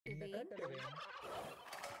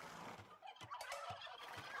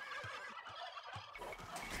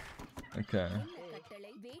Okay.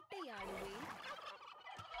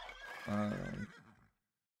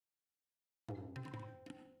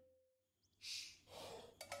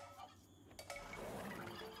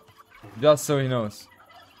 Just so he knows.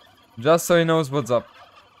 Just so he knows what's up.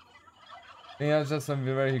 I think that's just something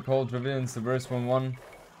very he called Dravidians the verse 1-1.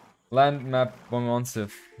 Land map 1-1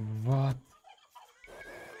 Civ. What?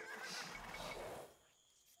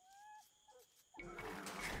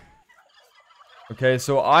 Okay,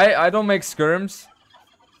 so I don't make skirms.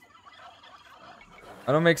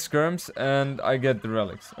 I don't make skirms and I get the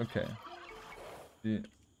relics. Okay. Yeah.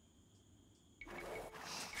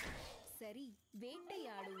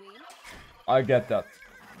 I get that.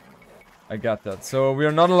 I get that. So we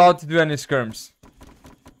are not allowed to do any skirms.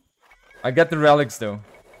 I get the relics though.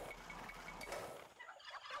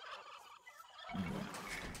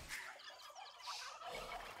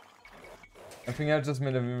 I think I just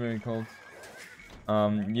made a very cold.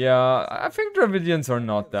 Yeah, I think Dravidians are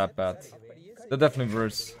not that bad. They're definitely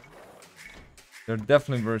worse. They're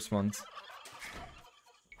definitely worse ones.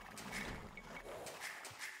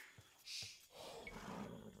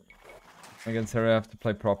 Against Hera, I have to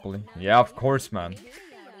play properly. Yeah, of course, man.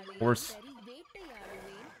 Of course.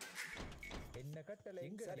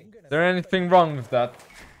 Is there anything wrong with that?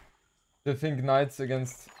 Do you think knights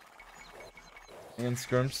against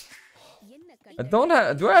skirms? I don't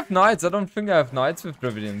have. Do I have knights? I don't think I have knights with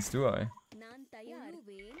Dravidians, do I?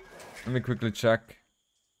 Let me quickly check.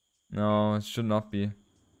 No, it should not be.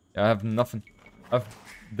 Yeah, I have nothing. I have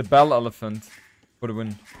the bell elephant for the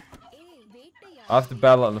win. I have the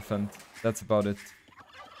bell elephant. That's about it.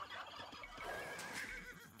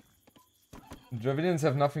 Dravidians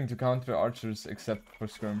have nothing to counter archers except for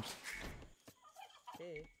skirms.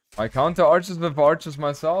 I counter archers with archers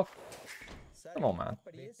myself. Come on, man.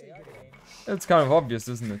 It's kind of obvious,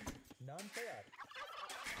 isn't it?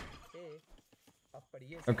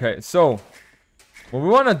 Okay, so what we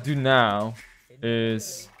want to do now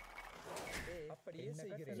is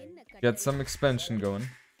get some expansion going.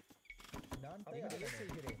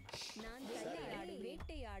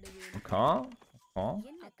 Okay.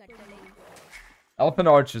 Elephant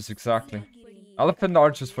archers, exactly. Elephant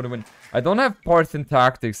archers for the win. I don't have part in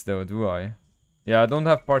tactics though, do I? Yeah, I don't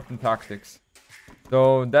have part in tactics.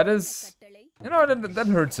 So that is, you know, that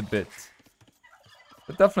hurts a bit.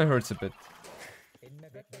 That definitely hurts a bit.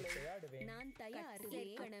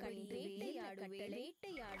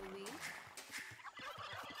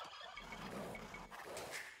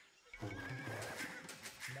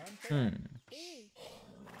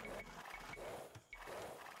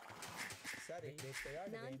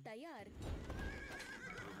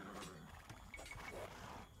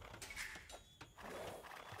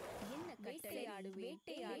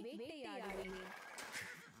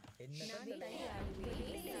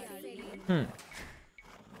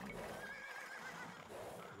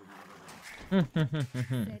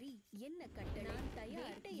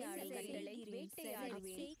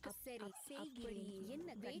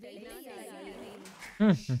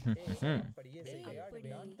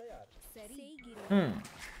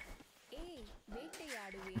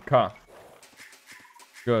 Okay.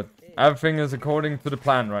 Good. Everything is according to the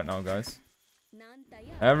plan right now, guys.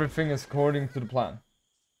 Everything is according to the plan.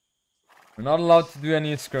 We're not allowed to do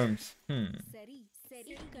any skirms.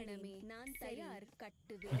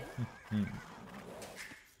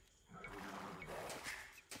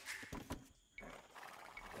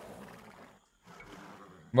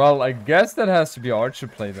 Well, I guess that has to be archer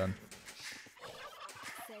play then.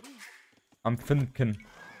 I'm thinking.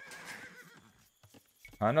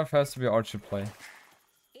 Kind of has to be archer play.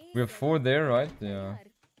 We have 4 there, right? Yeah.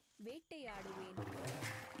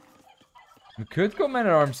 We could go man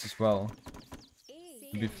at arms as well.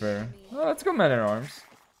 To be fair. Oh, let's go man at arms.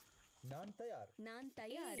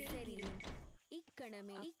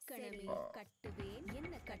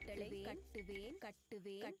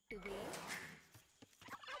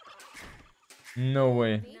 No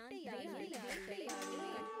way.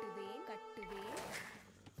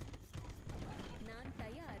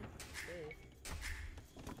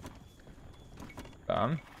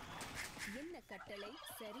 Bam.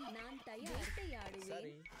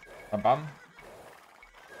 Bam.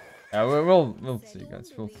 Yeah, we'll see,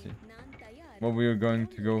 guys. We'll see what we are going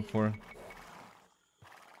to go for.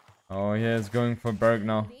 Oh, he is going for barrack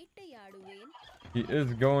now. He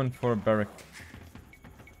is going for a barrack.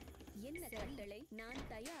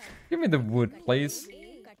 Give me the wood, please.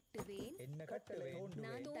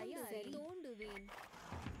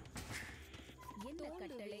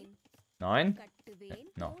 9.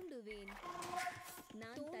 No.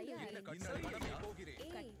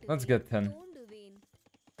 Let's get 10.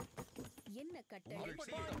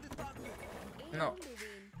 No.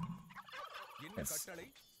 Yes.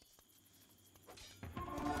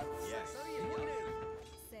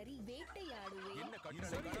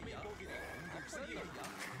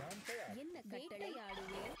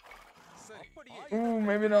 Ooh,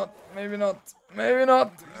 maybe not. Maybe not. Maybe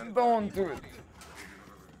not. Don't do it.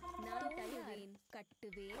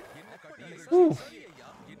 Ooh.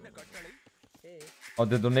 Oh,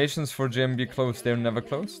 the donations for JMB closed. They're never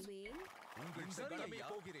closed.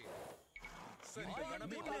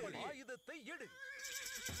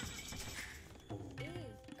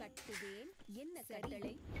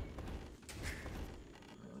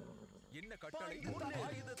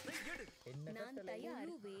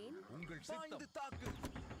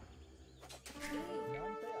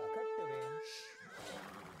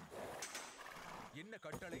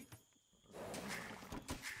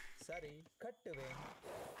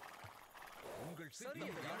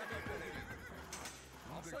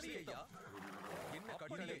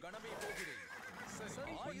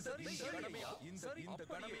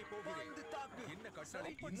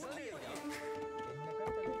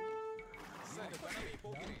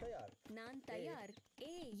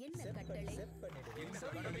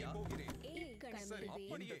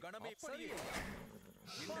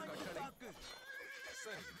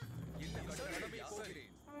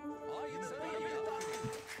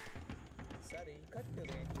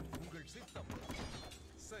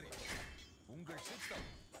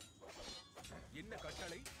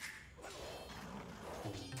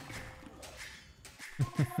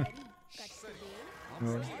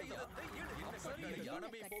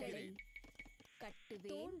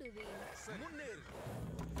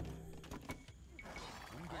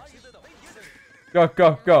 Go,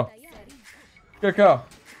 go, go. Go, go.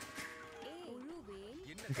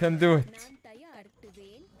 You can do it.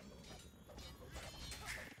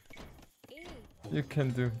 You can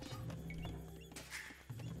do it.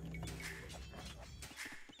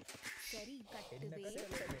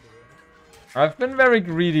 I've been very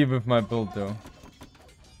greedy with my build though.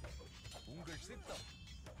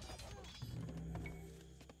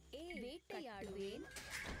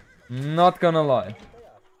 Not gonna lie.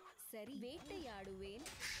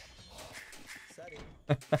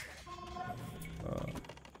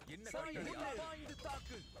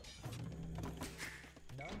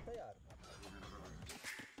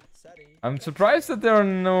 I'm surprised that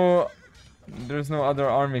there's no other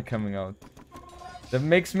army coming out. That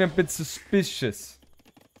makes me a bit suspicious.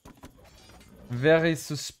 Very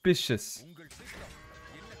suspicious.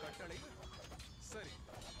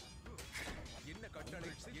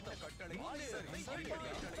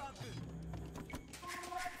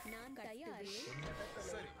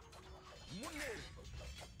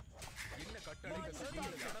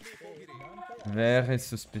 Very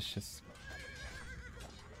suspicious.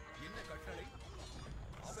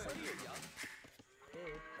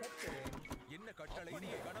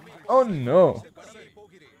 Oh no!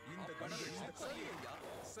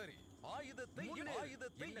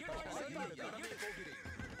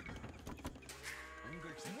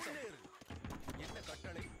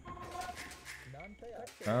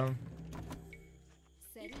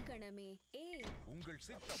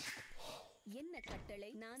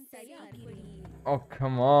 Oh,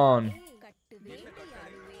 come on.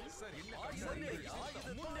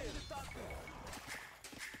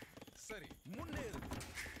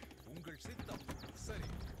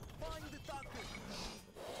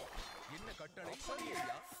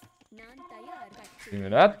 Give me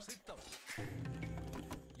that.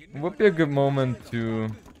 Would be a good moment to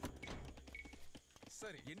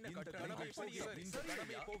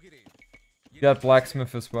get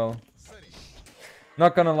blacksmith as well.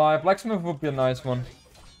 Not gonna lie, blacksmith would be a nice one.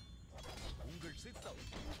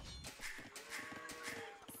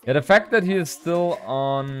 Yeah, the fact that he is still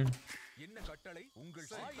on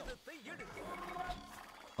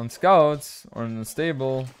scouts or in the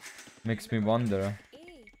stable makes me wonder.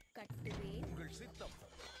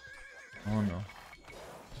 Oh no.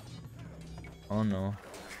 Oh no.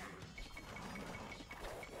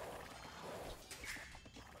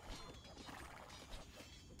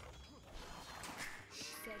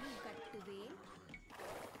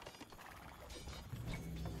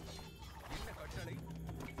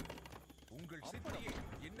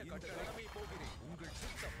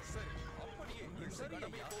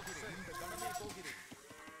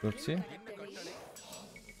 Oopsie.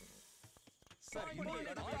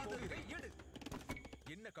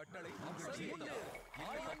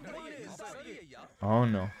 Oh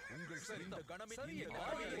no.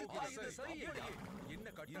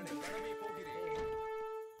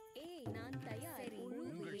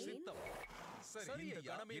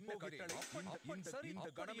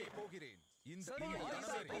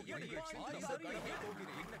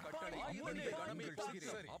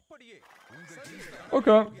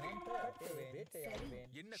 Okay.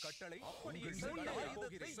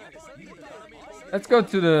 Let's go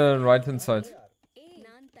to the right hand side.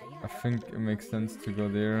 I think it makes sense to go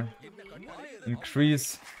there.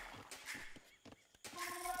 Increase.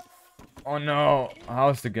 Oh no, a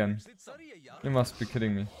house again. You must be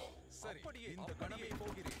kidding me.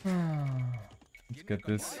 Let's get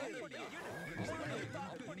this.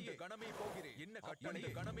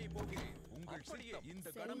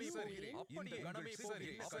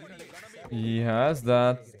 He has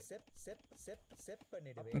that.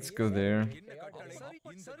 Let's go there.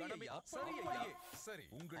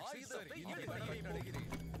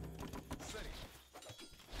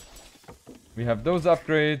 We have those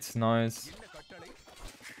upgrades. Nice.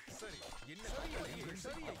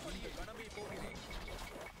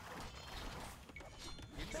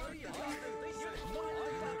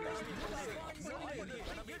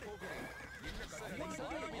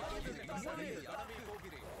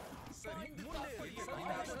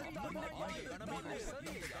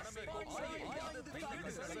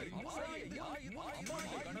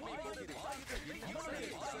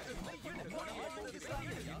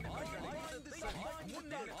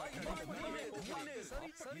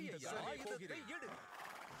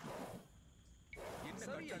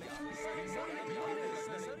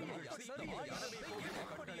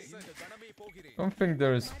 Don't think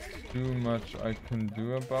there is too much I can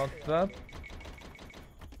do about that.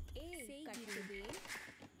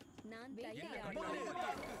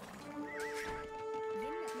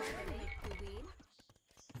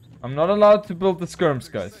 I'm not allowed to build the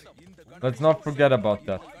skirms, guys. Let's not forget about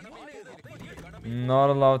that. Not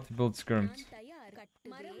allowed to build skirms.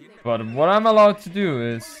 But what I'm allowed to do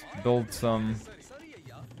is build some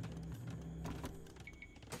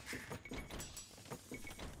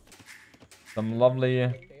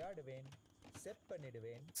lovely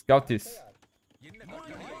scouties.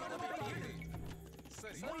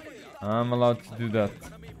 I'm allowed to do that.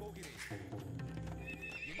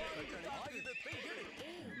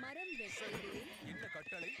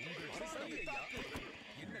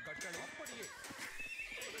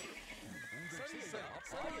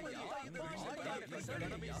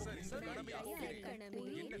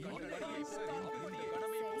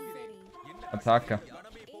 Attacka.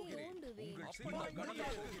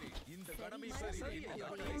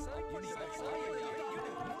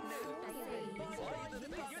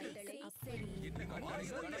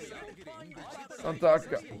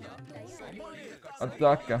 Attacka.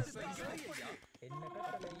 Attacka.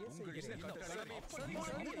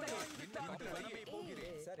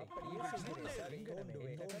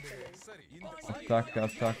 Attacka,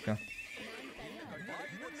 attacka.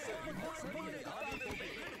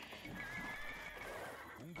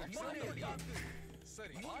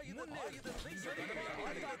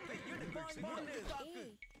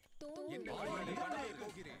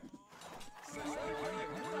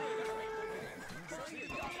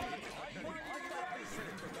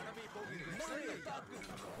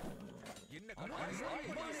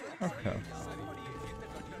 Okay.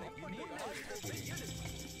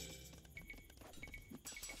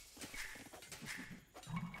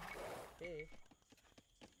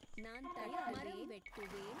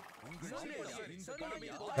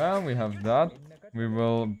 Well, we have that. We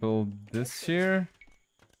will build this here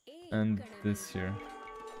and this here.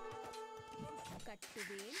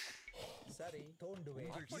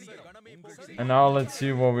 And now let's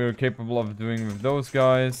see what we're capable of doing with those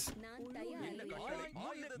guys.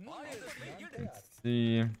 Let's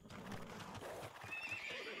see.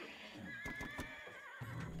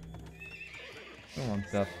 Don't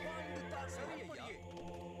want that.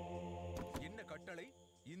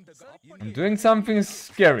 I'm doing something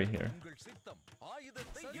scary here.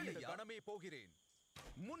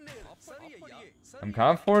 I'm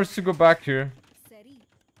kind of forced to go back here.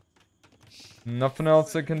 Nothing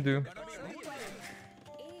else I can do.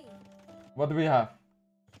 What do we have?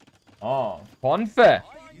 Oh, Ponfe!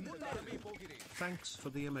 Thanks for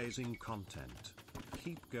the amazing content.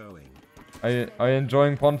 Keep going. I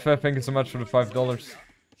enjoying Ponfe. Thank you so much for the $5.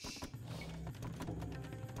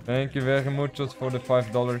 Thank you very much for the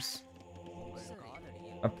 $5.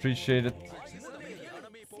 Appreciate it.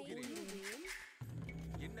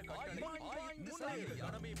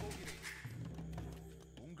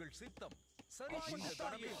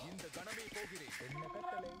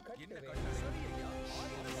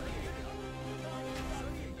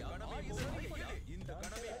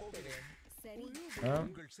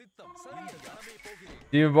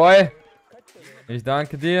 Dear boy, ich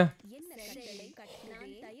danke dir.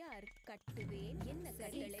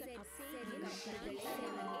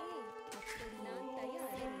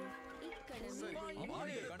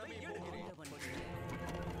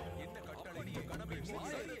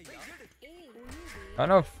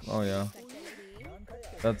 Kind of. Oh yeah.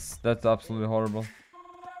 That's absolutely horrible.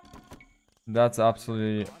 That's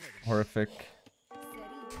absolutely horrific.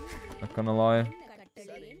 Not gonna lie.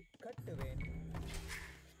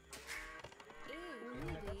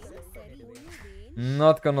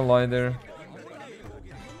 Not gonna lie there.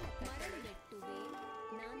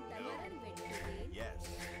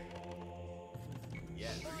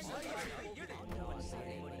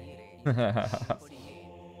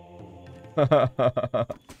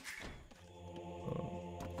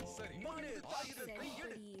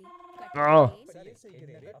 Oh.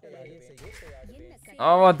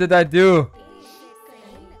 Oh, what did I do?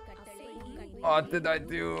 What did I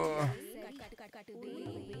do?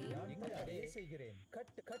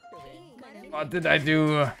 What did I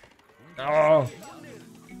do? Oh.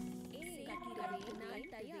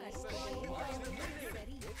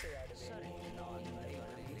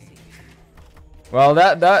 Well,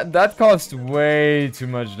 that caused way too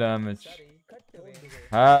much damage.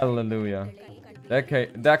 Hallelujah.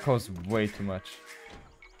 That caused way too much.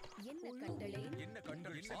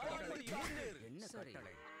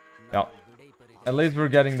 Yeah. At least we're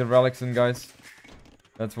getting the relics in, guys.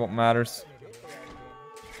 That's what matters.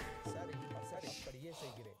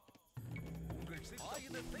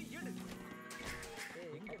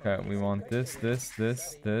 Okay, we want this. We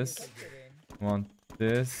want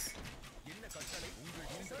this.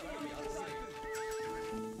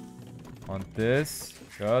 Want this.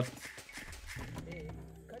 Good.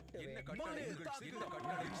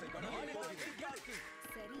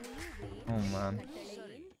 Oh man.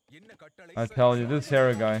 I tell you, this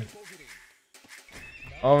Hera guy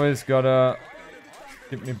always gotta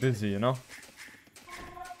keep me busy, you know?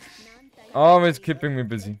 Always keeping me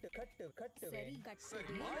busy.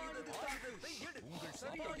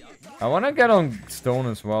 I wanna get on stone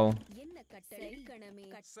as well.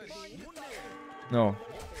 No.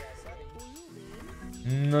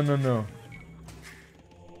 No, no, no.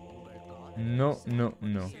 No, no,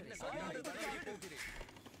 no.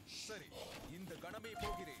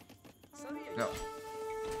 No.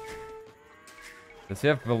 Does he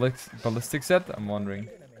have ballistic set? I'm wondering.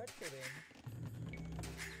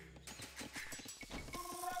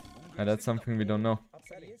 And that's something we don't know.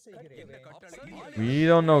 We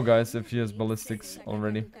don't know, guys, if he has ballistics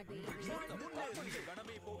already.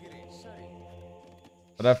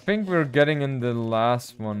 But I think we're getting in the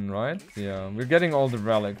last one, right? Yeah, we're getting all the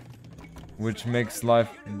relic, which makes life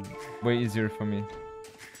way easier for me.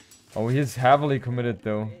 Oh, he's heavily committed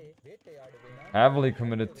though. Heavily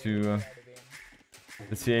committed to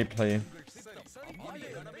the CA play.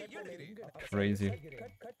 Crazy.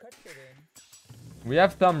 We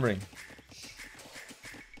have Thumb Ring.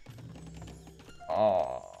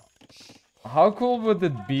 Oh. How cool would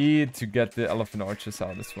it be to get the Elephant Archers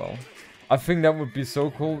out as well? I think that would be so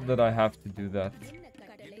cool that I have to do that.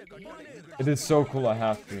 It is so cool I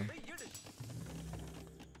have to.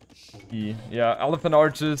 Yeah, Elephant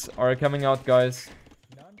Archers are coming out, guys.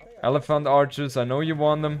 Elephant Archers, I know you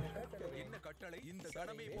want them.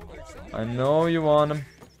 I know you want them.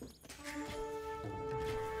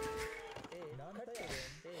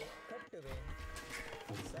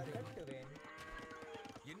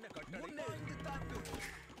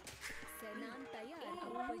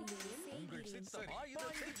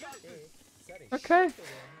 Okay.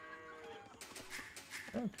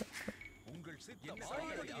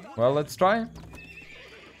 Well, let's try.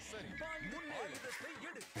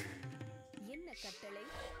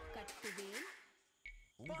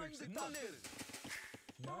 I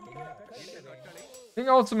think it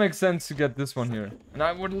also makes sense to get this one here. And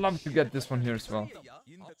I would love to get this one here as well.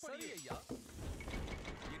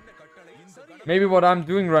 Maybe what I'm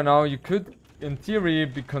doing right now, you could, in theory,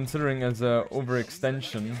 be considering as a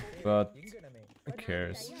overextension, but who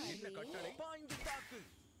cares?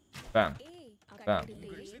 Bam. Bam.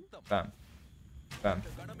 Bam. Bam.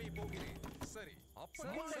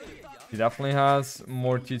 He definitely has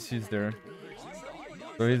more TCs there.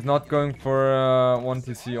 So he's not going for 1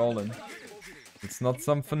 TC all in. It's not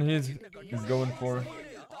something he's going for.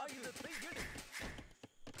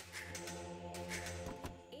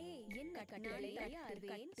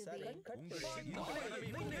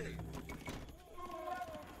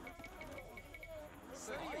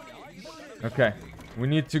 Okay, we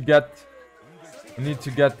need to get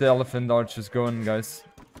the elephant archers going, guys.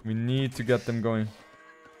 We need to get them going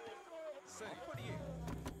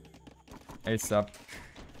ASAP.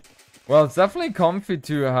 Well, it's definitely comfy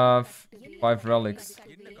to have 5 relics.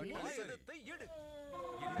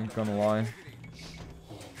 Ain't gonna lie.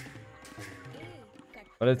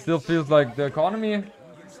 But it still feels like the economy.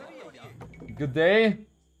 Good day,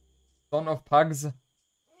 son of pugs.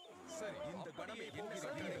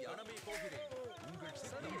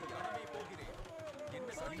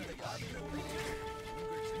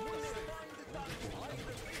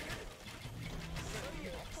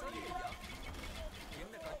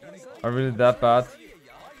 Are really that bad?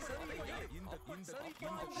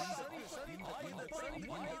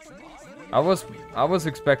 I was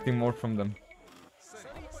expecting more from them.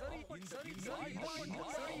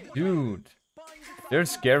 Dude, they're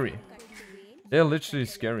scary. They're literally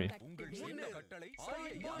scary.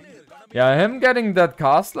 Yeah, him getting that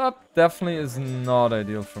castle up definitely is not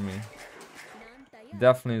ideal for me.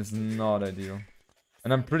 Definitely is not ideal.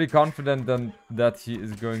 And I'm pretty confident then that he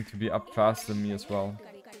is going to be up faster than me as well.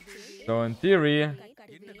 So in theory,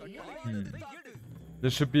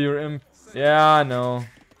 this should be your imp. Yeah, I know.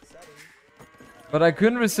 But I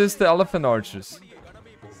couldn't resist the elephant archers.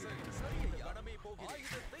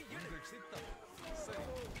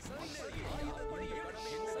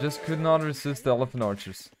 Just could not resist the elephant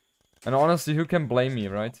archers. And honestly, who can blame me,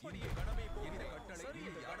 right?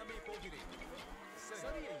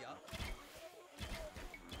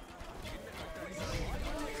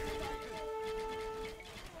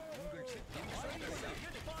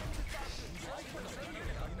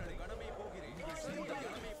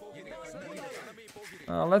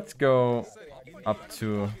 Let's go up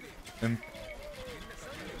to imp.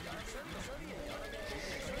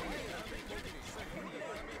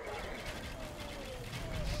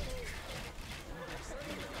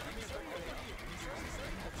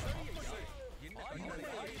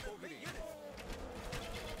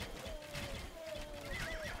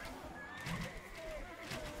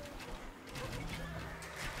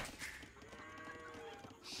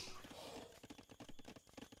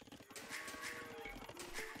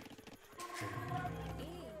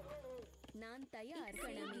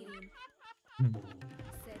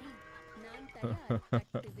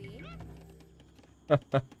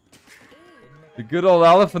 The good old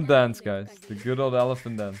elephant dance, guys. The good old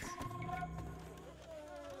elephant dance.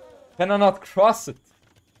 Can I not cross it?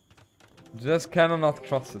 Just cannot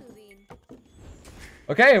cross it.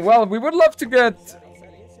 Okay, well, we would love to get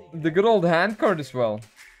the good old hand card as well.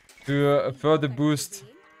 To further boost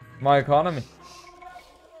my economy.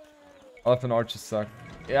 Elephant archers suck.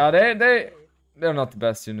 Yeah, they're not the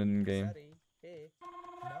best unit in the game.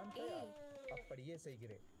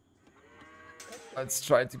 Let's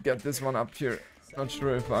try to get this one up here. Not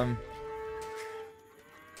sure if I'm...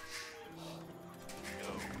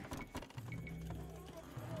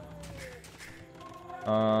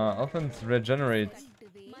 Elephants regenerate.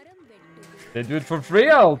 They do it for free,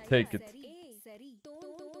 I'll take it.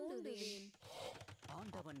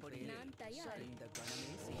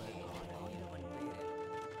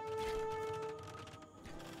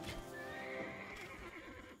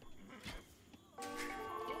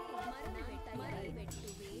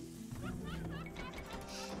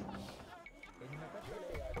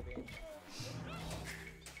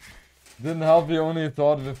 Didn't help you only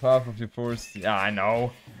thought with half of your force. Yeah, I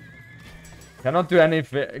know. Cannot do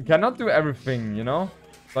anything. Cannot do everything, you know?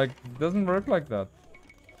 Like, it doesn't work like that.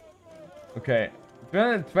 Okay.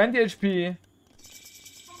 20 HP.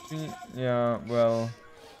 Yeah, well.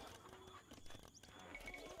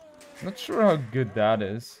 Not sure how good that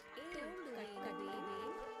is.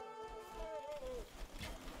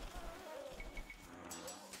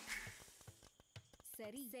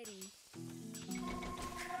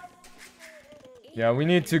 Yeah, we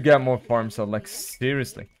need to get more farms out, like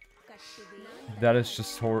seriously. That is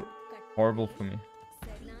just horrible for me.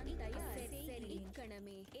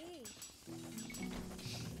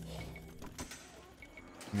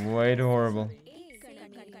 Way too horrible.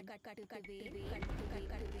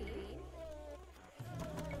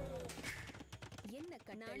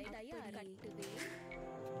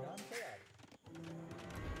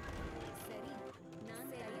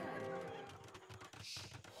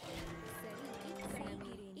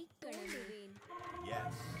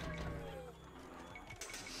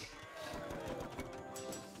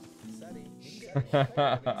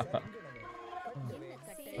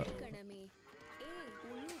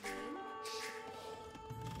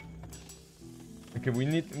 Okay, we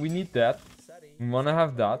need that. We wanna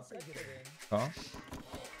have that. Huh?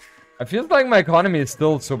 I feel like my economy is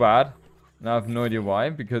still so bad. And I have no idea why.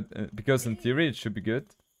 Because in theory it should be good.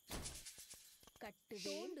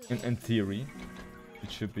 In theory,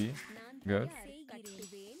 it should be good.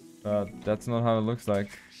 But that's not how it looks like.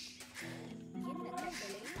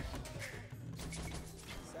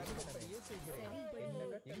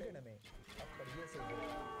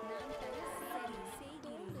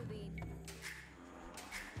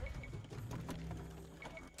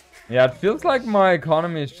 Yeah, it feels like my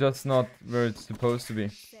economy is just not where it's supposed to be.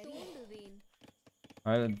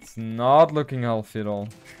 It's not looking healthy at all.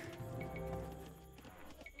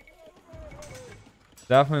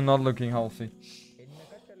 Definitely not looking healthy.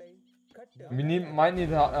 We might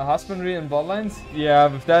need a husbandry and bloodlines. Yeah,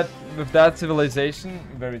 with that civilization,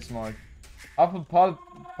 very smart. Apple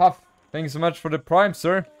Puff, thank you so much for the prime,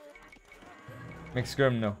 sir. Make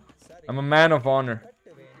skirm no. I'm a man of honor.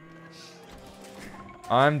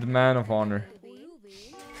 I'm the man of honor.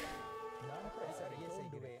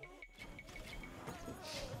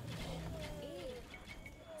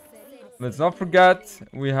 Let's not forget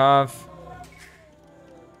we have.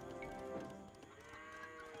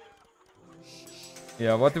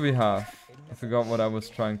 Yeah, what do we have? I forgot what I was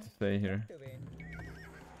trying to say here.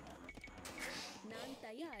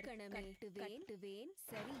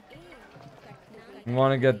 We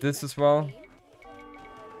want to get this as well.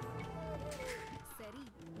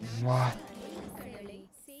 What?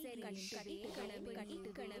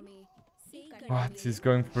 What? He's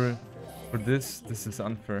going for this? This is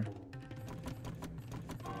unfair.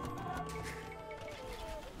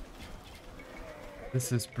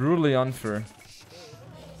 This is brutally unfair.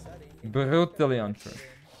 Brutally unfair.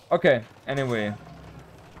 Okay, anyway.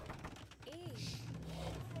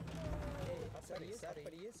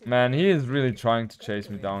 Man, he is really trying to chase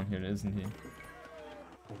me down here, isn't he?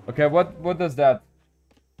 Okay, what does that?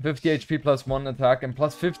 50 HP plus 1 attack and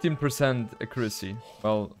plus 15% accuracy.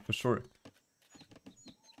 Well, for sure.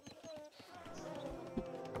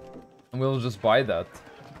 And we'll just buy that.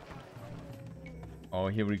 Oh,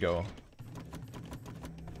 here we go.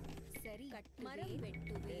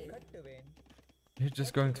 You're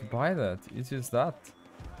just going to buy that. Easy as that.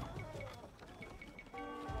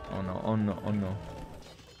 Oh no, oh no, oh no.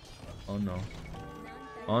 Oh no.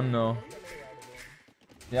 Oh no.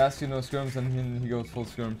 He asks you no skirms and he goes full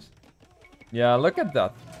skirms. Yeah, look at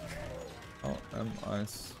that. How am I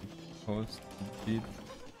supposed to beat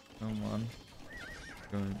someone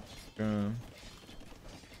going skirm?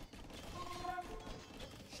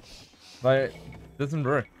 Like, doesn't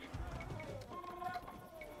work.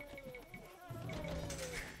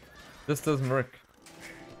 This doesn't work.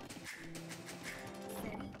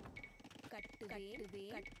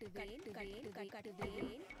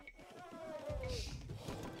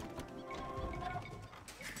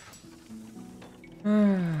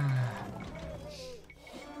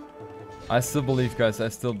 I still believe, guys. I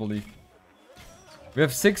still believe. We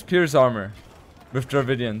have 6 Pierce armor with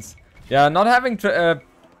Dravidians. Yeah, not having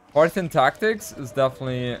Parthian tactics is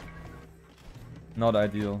definitely not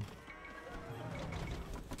ideal.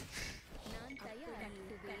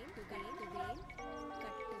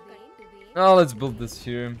 Now let's build this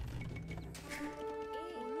here.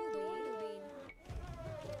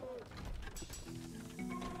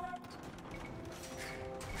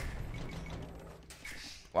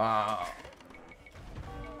 Wow.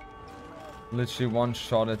 Literally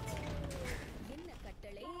one-shot it.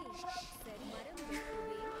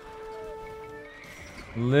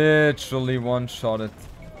 Literally one-shot it.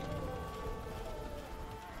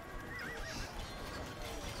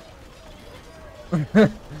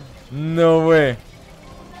 No way.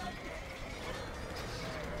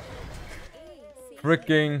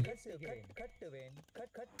 Freaking.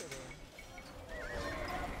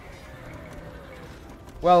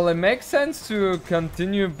 Well, it makes sense to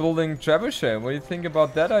continue building trebuchet. What do you think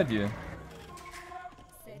about that idea?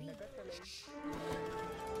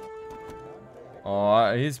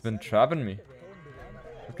 Oh, he's been trapping me.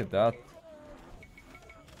 Look at that.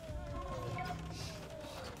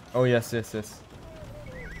 Oh, yes, yes, yes.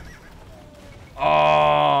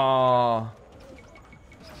 Oh!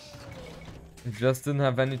 He just didn't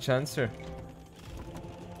have any chance here.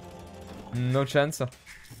 No chance.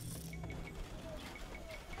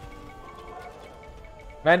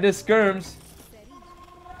 Man, the skirms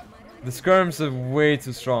are way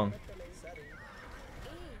too strong.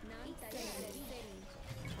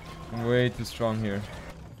 Way too strong here.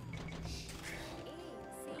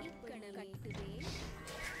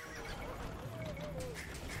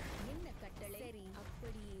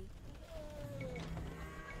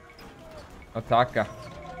 Attacka.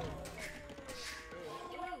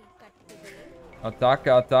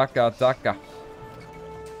 Attacka, attacka, attacka.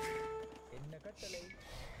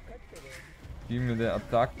 Give me the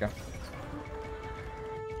attacka.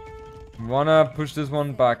 Wanna push this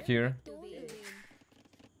one back here.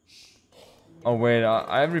 Oh wait,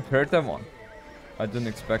 I repaired that one. I didn't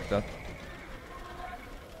expect that.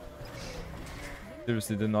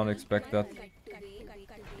 Seriously did not expect that.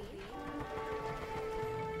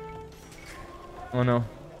 Oh no.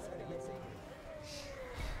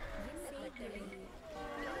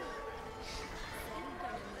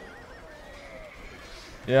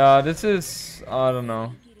 Yeah, this is... I don't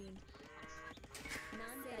know.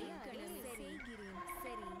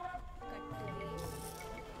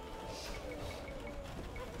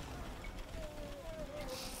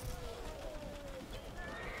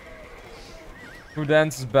 Who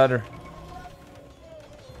dances better?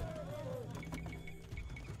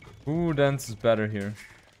 Who dances better here?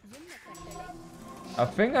 I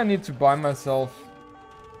think I need to buy myself...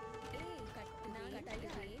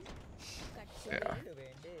 Yeah.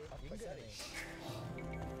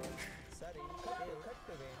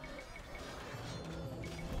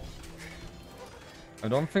 I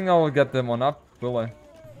don't think I will get them on up, will I?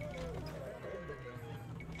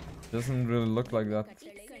 Doesn't really look like that.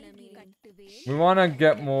 We wanna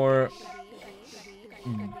get more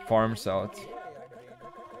farms out.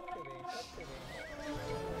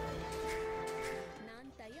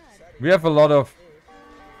 We have a lot of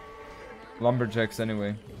lumberjacks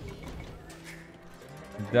anyway.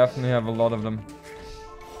 We definitely have a lot of them.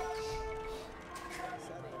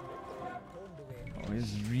 Oh,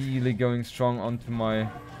 he's really going strong onto my...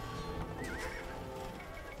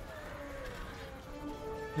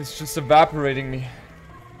 He's just evaporating me.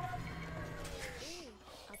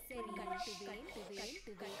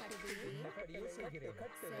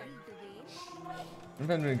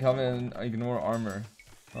 Sometimes we come and ignore armor.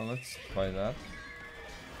 Well, let's try that.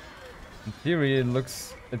 In theory,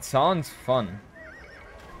 it sounds fun.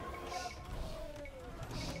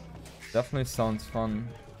 Definitely sounds fun.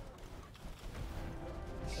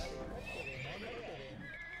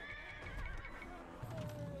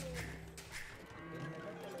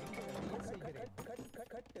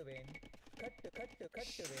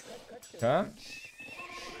 Okay.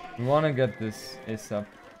 We want to get this ASAP.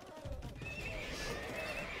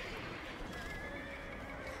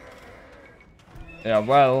 Yeah,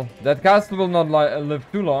 well, that castle will not live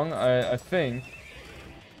too long, I think.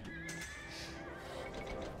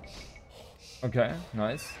 Okay,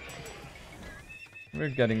 nice. We're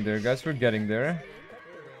getting there, guys. We're getting there.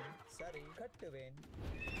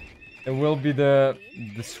 It will be the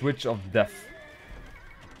switch of death.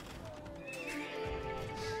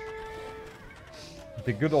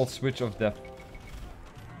 The good old switch of death.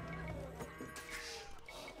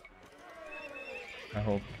 I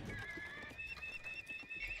hope.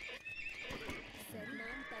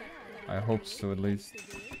 I hope so, at least.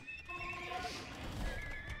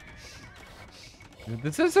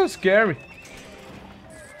 This is so scary.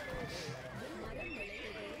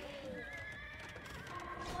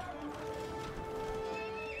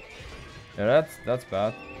 Yeah, that's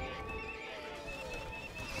bad.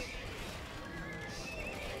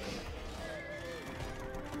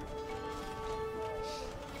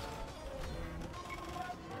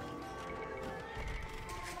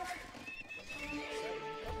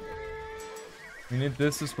 We need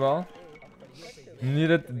this as well.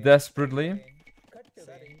 Need it desperately.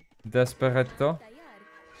 Desperetto.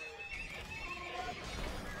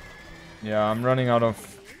 Yeah, I'm running out of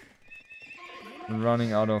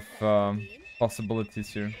possibilities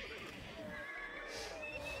here.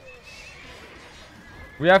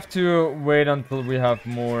 We have to wait until we have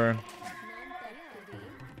more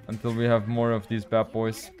of these bad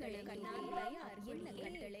boys.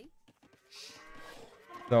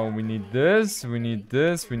 So we need this, we need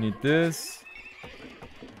this, we need this.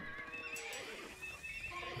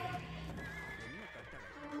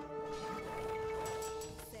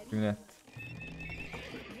 Give me that.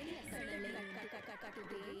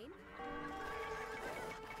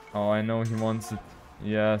 Oh, I know he wants it.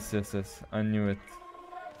 Yes, yes, yes. I knew it.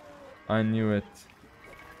 I knew it.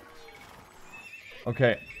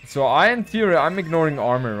 Okay, so in theory, I'm ignoring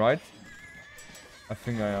armor, right? I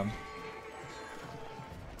think I am.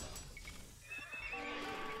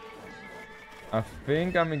 I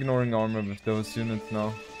think I'm ignoring armor with those units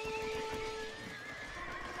now.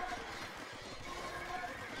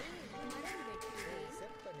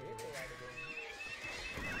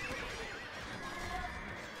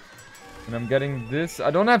 And I'm getting this. I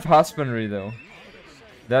don't have husbandry though.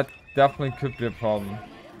 That definitely could be a problem.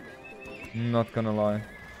 I'm not gonna lie.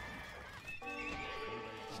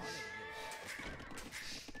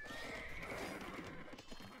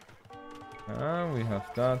 Ah, we have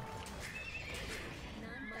that.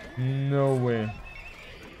 No way.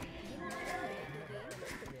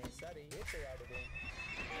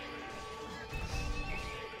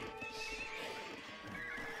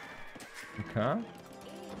 Okay.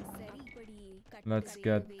 Let's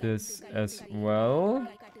get this as well.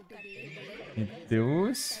 Need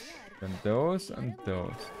those, and those, and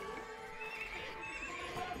those.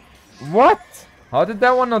 What? How did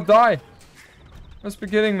that one not die? Must be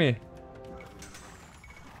kidding me.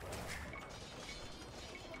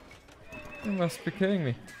 You must be kidding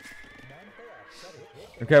me.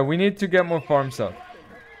 Okay, we need to get more farms out.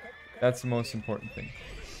 That's the most important thing.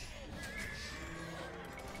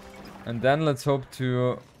 And then let's hope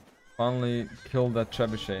to finally kill that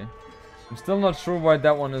trebuchet. I'm still not sure why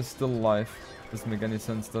that one is still alive. Doesn't make any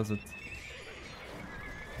sense, does it?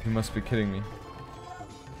 You must be kidding me.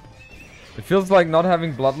 It feels like not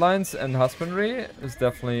having bloodlines and husbandry is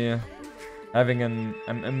definitely having an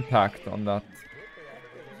impact on that.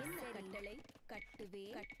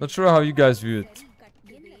 Not sure how you guys view it.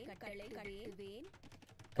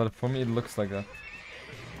 But for me it looks like that.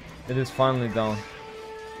 It is finally down.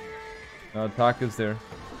 The attack is there.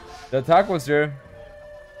 The attack was there,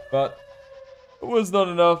 but it was not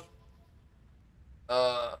enough.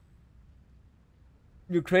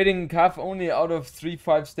 You're creating calf only out of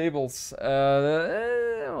 3-5 stables.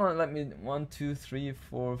 Let me 1, 2, 3,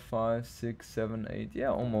 4, 5, 6, 7, 8.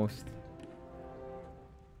 Yeah, almost.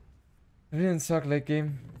 It didn't suck late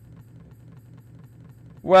game.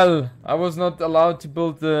 Well, I was not allowed to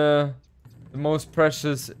build the most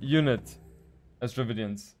precious unit as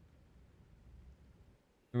Dravidians.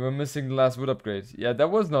 We were missing the last wood upgrade. Yeah, that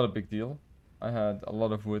was not a big deal. I had a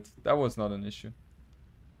lot of wood. That was not an issue.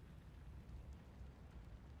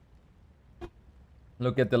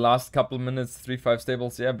 Look at the last couple minutes, 3-5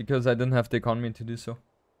 stables. Yeah, because I didn't have the economy to do so.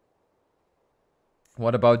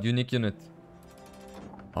 What about unique unit?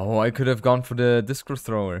 Oh, I could have gone for the discus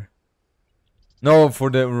thrower. No, for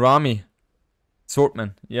the Urami.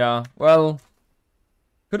 Swordman. Yeah, well,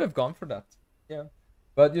 could have gone for that. Yeah.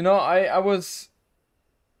 But you know, I was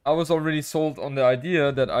already sold on the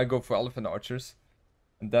idea that I go for elephant archers.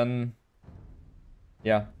 And then,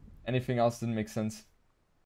 yeah, anything else didn't make sense.